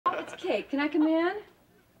It's Kate. Can I come in?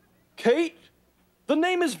 Kate? The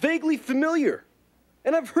name is vaguely familiar,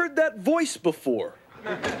 and I've heard that voice before.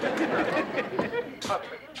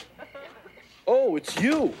 Oh, it's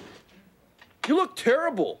you. You look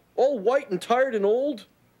terrible, all white and tired and old.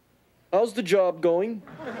 How's the job going?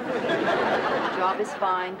 The job is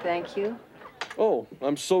fine, thank you. Oh,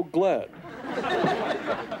 I'm so glad.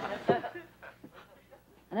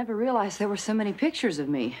 I never realized there were so many pictures of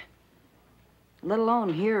me, let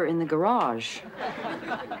alone here in the garage.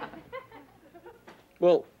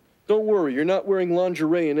 Well, don't worry, you're not wearing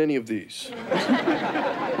lingerie in any of these.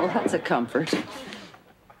 Well, that's a comfort.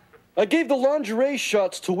 I gave the lingerie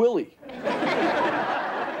shots to Willie.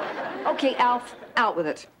 Okay, Alf, out with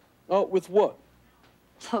it. Out with what?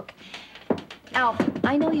 Look, Alf,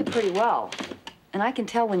 I know you pretty well, and I can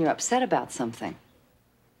tell when you're upset about something.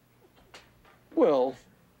 Well,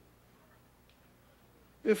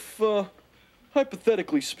 if,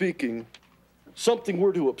 hypothetically speaking, something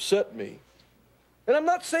were to upset me, and I'm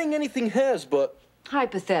not saying anything has, but...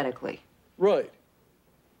 Hypothetically. Right.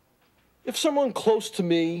 If someone close to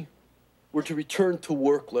me were to return to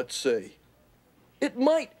work, let's say, it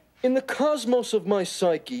might, in the cosmos of my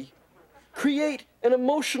psyche, create an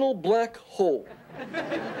emotional black hole.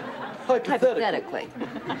 Hypothetically.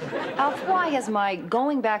 Alf, why has my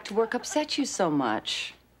going back to work upset you so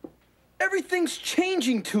much? Everything's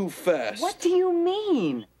changing too fast. What do you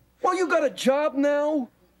mean? Well, you got a job now.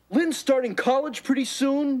 Lynn's starting college pretty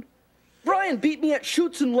soon. Brian beat me at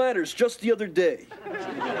Chutes and Ladders just the other day.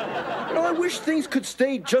 You know, I wish things could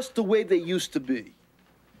stay just the way they used to be.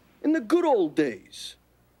 In the good old days.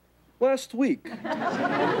 Last week.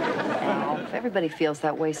 Alf, everybody feels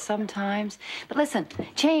that way sometimes. But listen,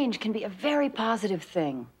 change can be a very positive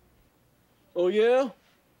thing. Oh, yeah?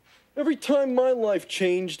 Every time my life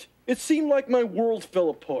changed, it seemed like my world fell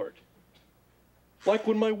apart. Like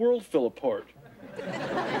when my world fell apart.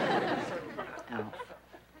 Alf,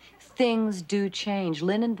 things do change.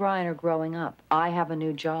 Lynn and Brian are growing up. I have a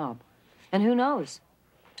new job. And who knows?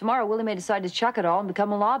 Tomorrow, Willie may decide to chuck it all and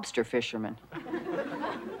become a lobster fisherman.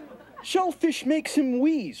 Shellfish makes him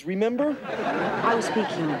wheeze, remember? I was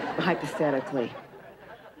speaking hypothetically.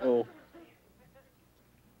 Oh.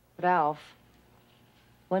 But Alf,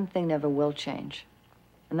 one thing never will change.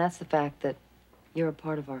 And that's the fact that you're a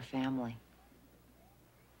part of our family.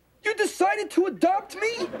 You decided to adopt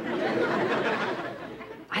me?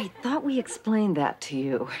 I thought we explained that to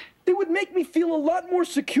you. It would make me feel a lot more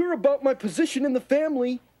secure about my position in the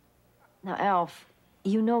family. Now, Alf,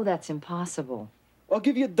 you know that's impossible. I'll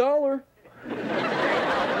give you $1.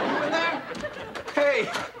 Hey,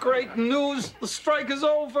 great news. The strike is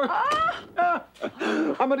over.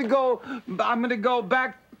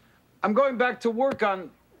 I'm going back to work on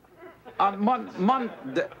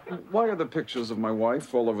Monday. Why are the pictures of my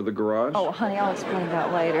wife all over the garage? Oh, honey, I'll explain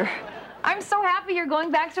that later. I'm so happy you're going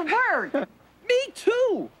back to work. Me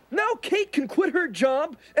too. Now Kate can quit her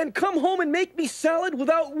job and come home and make me salad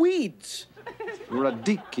without weeds.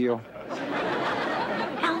 Radicchio.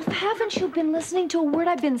 Alf, haven't you been listening to a word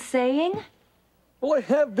I've been saying? Well, I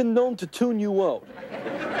have been known to tune you out.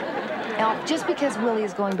 Alf, just because Willie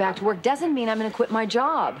is going back to work doesn't mean I'm going to quit my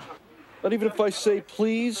job. Not even if I say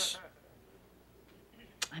please?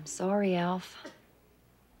 I'm sorry, Alf.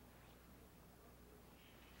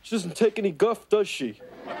 She doesn't take any guff, does she?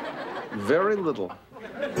 Very little.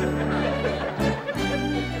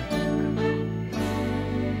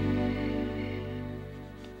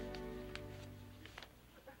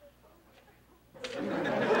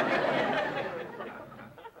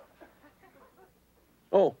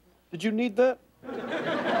 Oh, did you need that?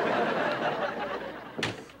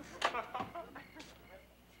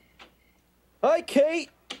 Hi, Kate.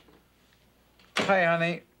 Hi,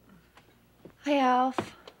 honey. Hi, Alf.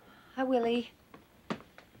 Hi, Willie.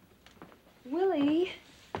 Willie,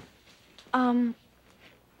 remember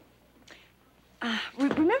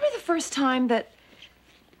the first time that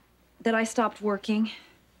I stopped working?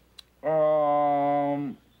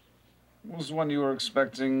 Was when you were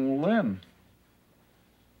expecting Lynn.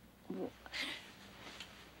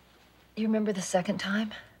 You remember the second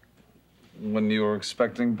time? When you were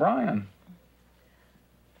expecting Brian.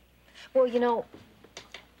 Well, you know,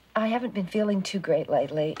 I haven't been feeling too great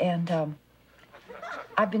lately, and,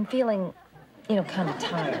 I've been feeling, you know, kind of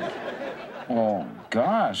tired. Oh,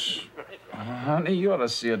 gosh. Honey, you ought to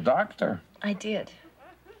see a doctor. I did.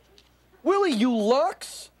 Willie, you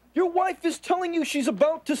lux! Your wife is telling you she's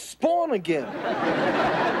about to spawn again.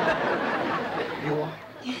 You are?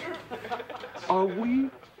 Are we?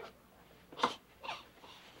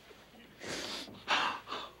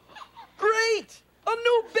 Great! A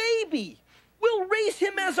new baby! We'll raise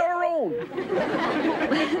him as our own.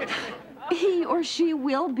 He or she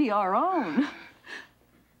will be our own.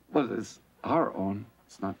 Well, it's our own.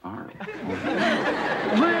 It's not our own.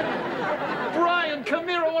 Lynn! Brian, come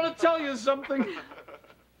here. I want to tell you something.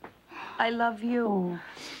 I love you.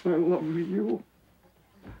 I love you.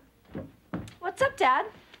 What's up, Dad?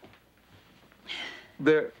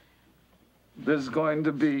 There's going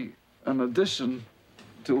to be an addition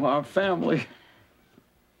to our family.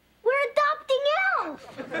 We're adopting ALF!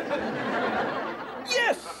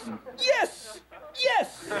 Yes! Yes!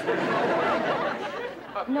 Yes!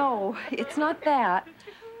 No, it's not that.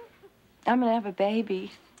 I'm gonna have a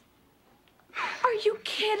baby. Are you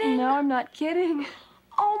kidding? No, I'm not kidding.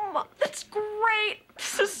 Oh, that's great.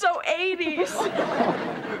 This is so 80s.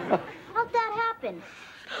 How'd that happen?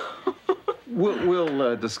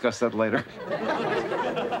 We'll discuss that later.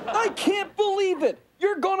 I can't believe it!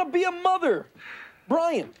 You're gonna be a mother!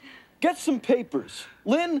 Brian, get some papers.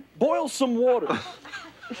 Lynn, boil some water.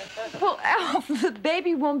 Well, Alf, the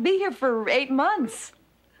baby won't be here for 8 months.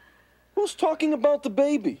 Who's talking about the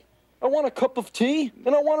baby? I want a cup of tea,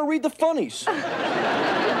 and I want to read the funnies.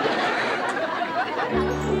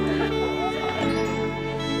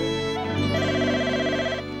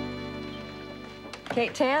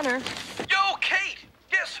 Kate Tanner. Yo, Kate!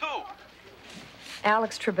 Guess who?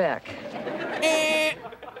 Alex Trebek.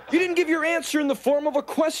 You didn't give your answer in the form of a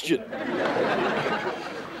question.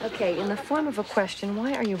 Okay, in the form of a question,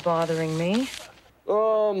 why are you bothering me?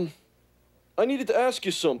 I needed to ask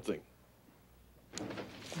you something.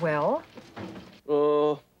 Well,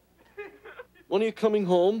 when are you coming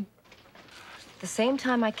home? the same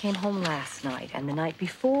time I came home last night, and the night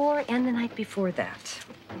before, and the night before that.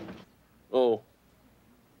 Oh.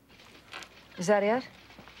 Is that it?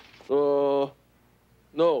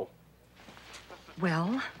 No.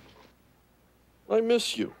 Well, I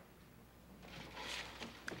miss you.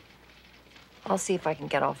 I'll see if I can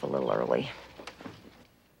get off a little early.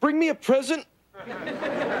 Bring me a present?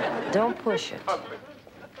 Don't push it.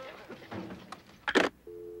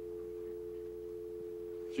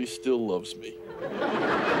 She still loves me.